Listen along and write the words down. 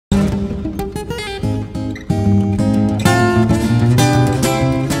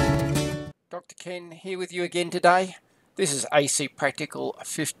Ken here with you again today. This is AC Practical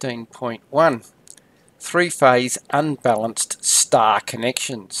 15.1, three-phase unbalanced star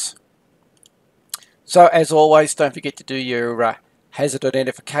connections. So as always, don't forget to do your hazard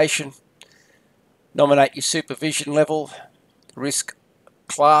identification, nominate your supervision level, risk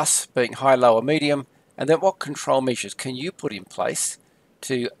class being high, low or medium, and then what control measures can you put in place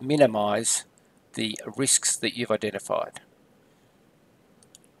to minimize the risks that you've identified.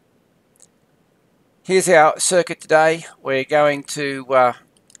 Here's our circuit today. We're going to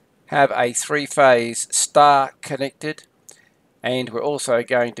have a three-phase star connected, and we're also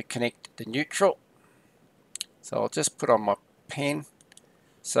going to connect the neutral. So I'll just put on my pen.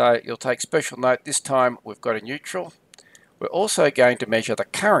 So you'll take special note, this time we've got a neutral. We're also going to measure the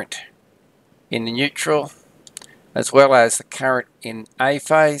current in the neutral, as well as the current in A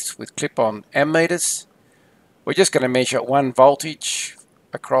phase with clip-on ammeters. We're just going to measure one voltage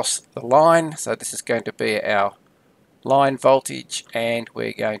across the line, so this is going to be our line voltage, and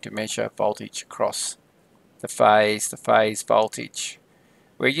we're going to measure voltage across the phase voltage.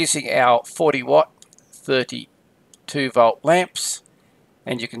 We're using our 40 watt 32 volt lamps,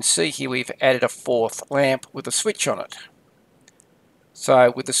 and you can see here we've added a fourth lamp with a switch on it.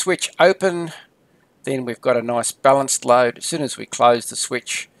 So with the switch open, then we've got a nice balanced load. As soon as we close the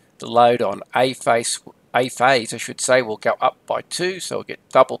switch, the load on A phase I should say, will go up by 2, so we'll get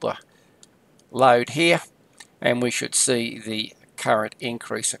double the load here, and we should see the current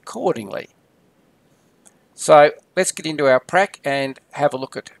increase accordingly. So let's get into our prac and have a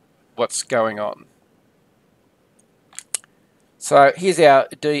look at what's going on. So here's our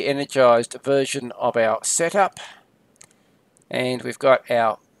de-energized version of our setup, and we've got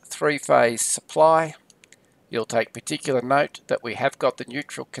our three-phase supply. You'll take particular note that we have got the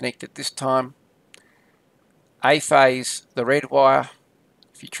neutral connected this time. A phase, the red wire,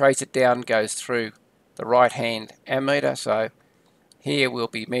 if you trace it down, goes through the right hand ammeter. So here we'll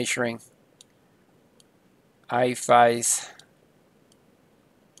be measuring A phase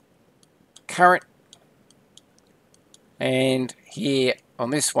current, and here on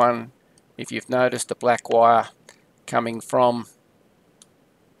this one, if you've noticed, the black wire coming from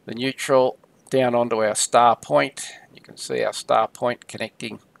the neutral down onto our star point. You can see our star point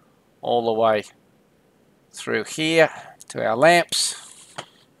connecting all the way through here to our lamps.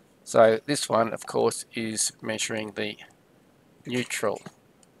 So this one, of course, is measuring the neutral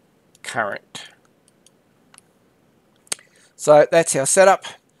current. So that's our setup.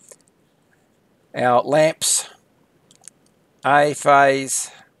 Our lamps, A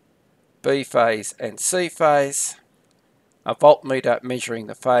phase, B phase and C phase. A voltmeter measuring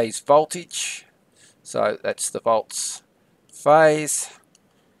the phase voltage. So that's the volts phase.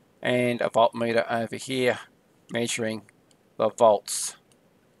 And a voltmeter over here measuring the volts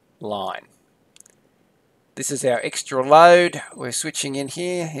line. This is our extra load. We're switching in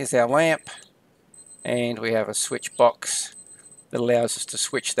here. Here's our lamp, and we have a switch box that allows us to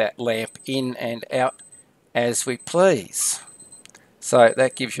switch that lamp in and out as we please. So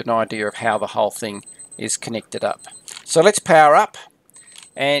that gives you an idea of how the whole thing is connected up. So let's power up,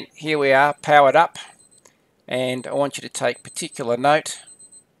 and here we are powered up, and I want you to take particular note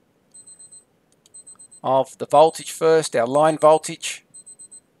of the voltage first. Our line voltage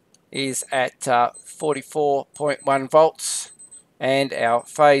is at 44.1 volts, and our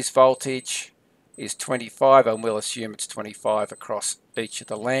phase voltage is 25, and we'll assume it's 25 across each of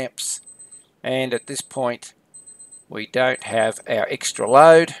the lamps. And at this point we don't have our extra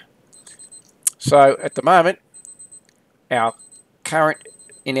load, so at the moment our current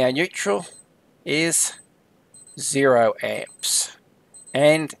in our neutral is 0 amps.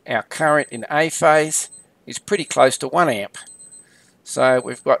 And our current in A phase is pretty close to 1 amp. So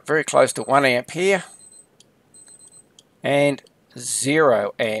we've got very close to 1 amp here, and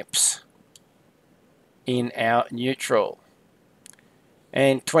 0 amps in our neutral,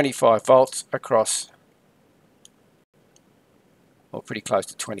 and 25 volts across, or pretty close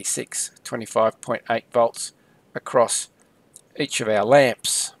to 25.8 volts across each of our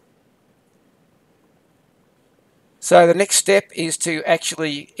lamps. So the next step is to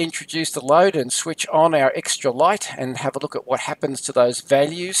actually introduce the load and switch on our extra light and have a look at what happens to those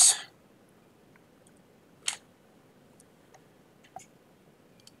values.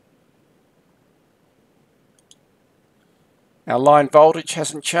 Our line voltage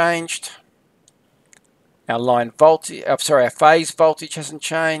hasn't changed. Our phase voltage hasn't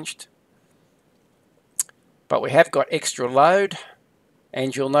changed. But we have got extra load,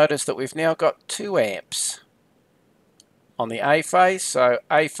 and you'll notice that we've now got 2 amps on the A phase. So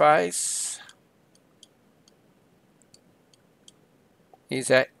A phase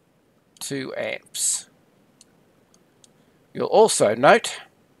is at 2 amps. You'll also note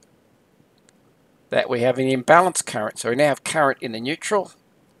that we have an imbalanced current. So we now have current in the neutral,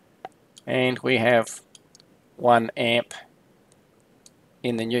 and we have 1 amp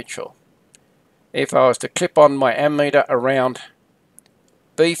in the neutral. If I was to clip on my ammeter around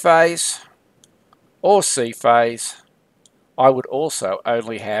B phase or C phase, I would also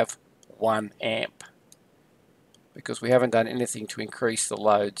only have 1 amp, because we haven't done anything to increase the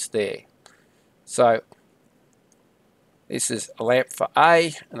loads there. So this is a lamp for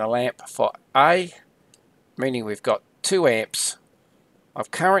A and a lamp for A, meaning we've got 2 amps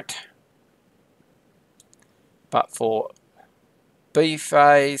of current, but for B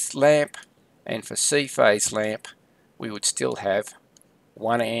phase lamp and for C phase lamp we would still have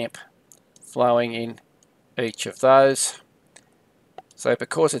 1 amp flowing in each of those. So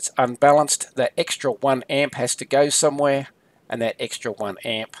because it's unbalanced, that extra 1 amp has to go somewhere, and that extra 1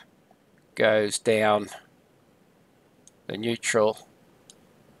 amp goes down the neutral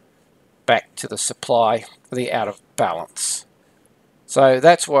back to the supply for the out of balance. So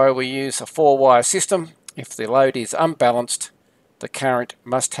that's why we use a 4-wire system. If the load is unbalanced, the current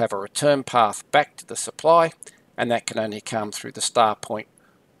must have a return path back to the supply, and that can only come through the start point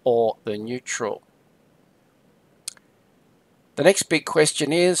or the neutral. The next big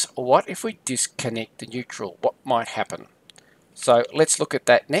question is, what if we disconnect the neutral? What might happen? So let's look at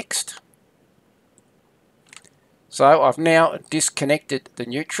that next. So I've now disconnected the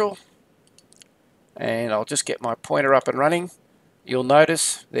neutral, and I'll just get my pointer up and running. You'll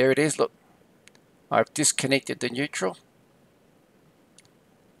notice, there it is, look, I've disconnected the neutral.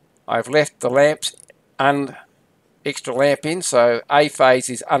 I've left the lamps extra lamp in, so A phase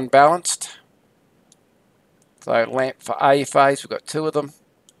is unbalanced. So lamp for A phase, we've got 2 of them,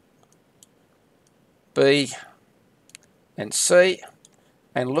 B and C,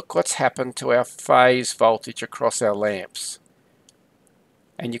 and look what's happened to our phase voltage across our lamps.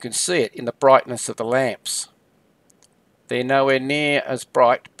 And you can see it in the brightness of the lamps. They're nowhere near as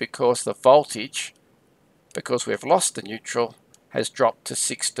bright because the voltage, because we've lost the neutral, has dropped to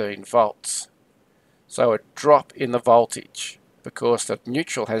 16 volts. So a drop in the voltage because the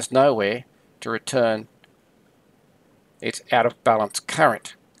neutral has nowhere to return its out of balance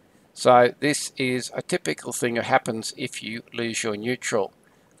current. So this is a typical thing that happens if you lose your neutral.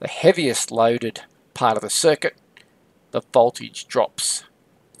 The heaviest loaded part of the circuit, the voltage drops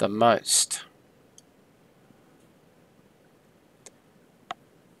the most.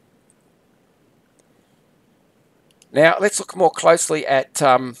 Now let's look more closely at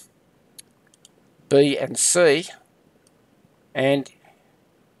B and C. And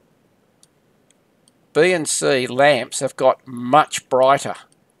B and C lamps have got much brighter.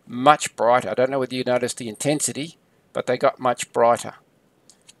 I don't know whether you noticed the intensity, but they got much brighter.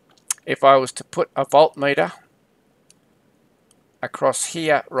 If I was to put a voltmeter across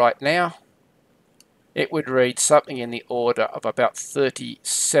here right now, it would read something in the order of about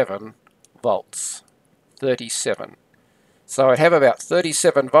 37 volts. 37. So I'd have about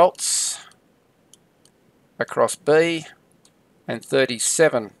 37 volts across B and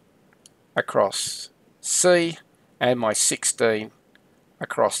 37 across C, and my 16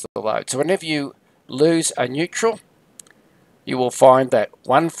 across the load. So whenever you lose a neutral, you will find that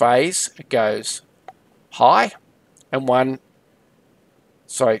one phase goes high and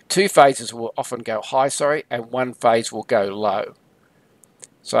two phases will often go high, and one phase will go low.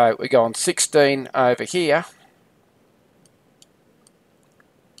 So we go on 16 over here,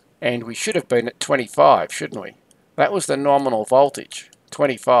 and we should have been at 25, shouldn't we? That was the nominal voltage,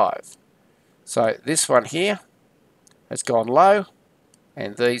 25. So this one here has gone low,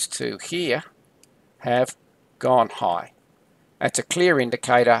 and these two here have gone high. That's a clear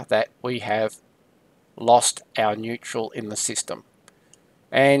indicator that we have lost our neutral in the system.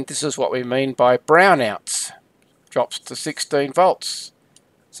 And this is what we mean by brownouts. Drops to 16 volts.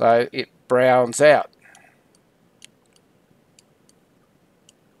 So it browns out.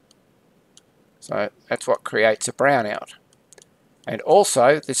 So that's what creates a brownout. And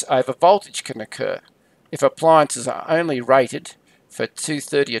also this overvoltage can occur. If appliances are only rated for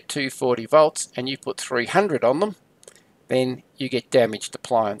 230 or 240 volts and you put 300 on them, then you get damaged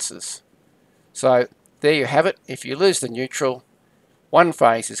appliances. So there you have it. If you lose the neutral, one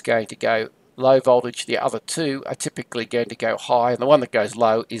phase is going to go low voltage, the other two are typically going to go high, and the one that goes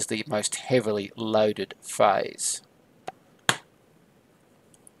low is the most heavily loaded phase.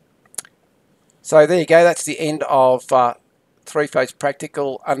 So there you go, that's the end of three-phase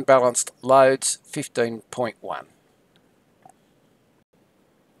practical unbalanced loads 15.1.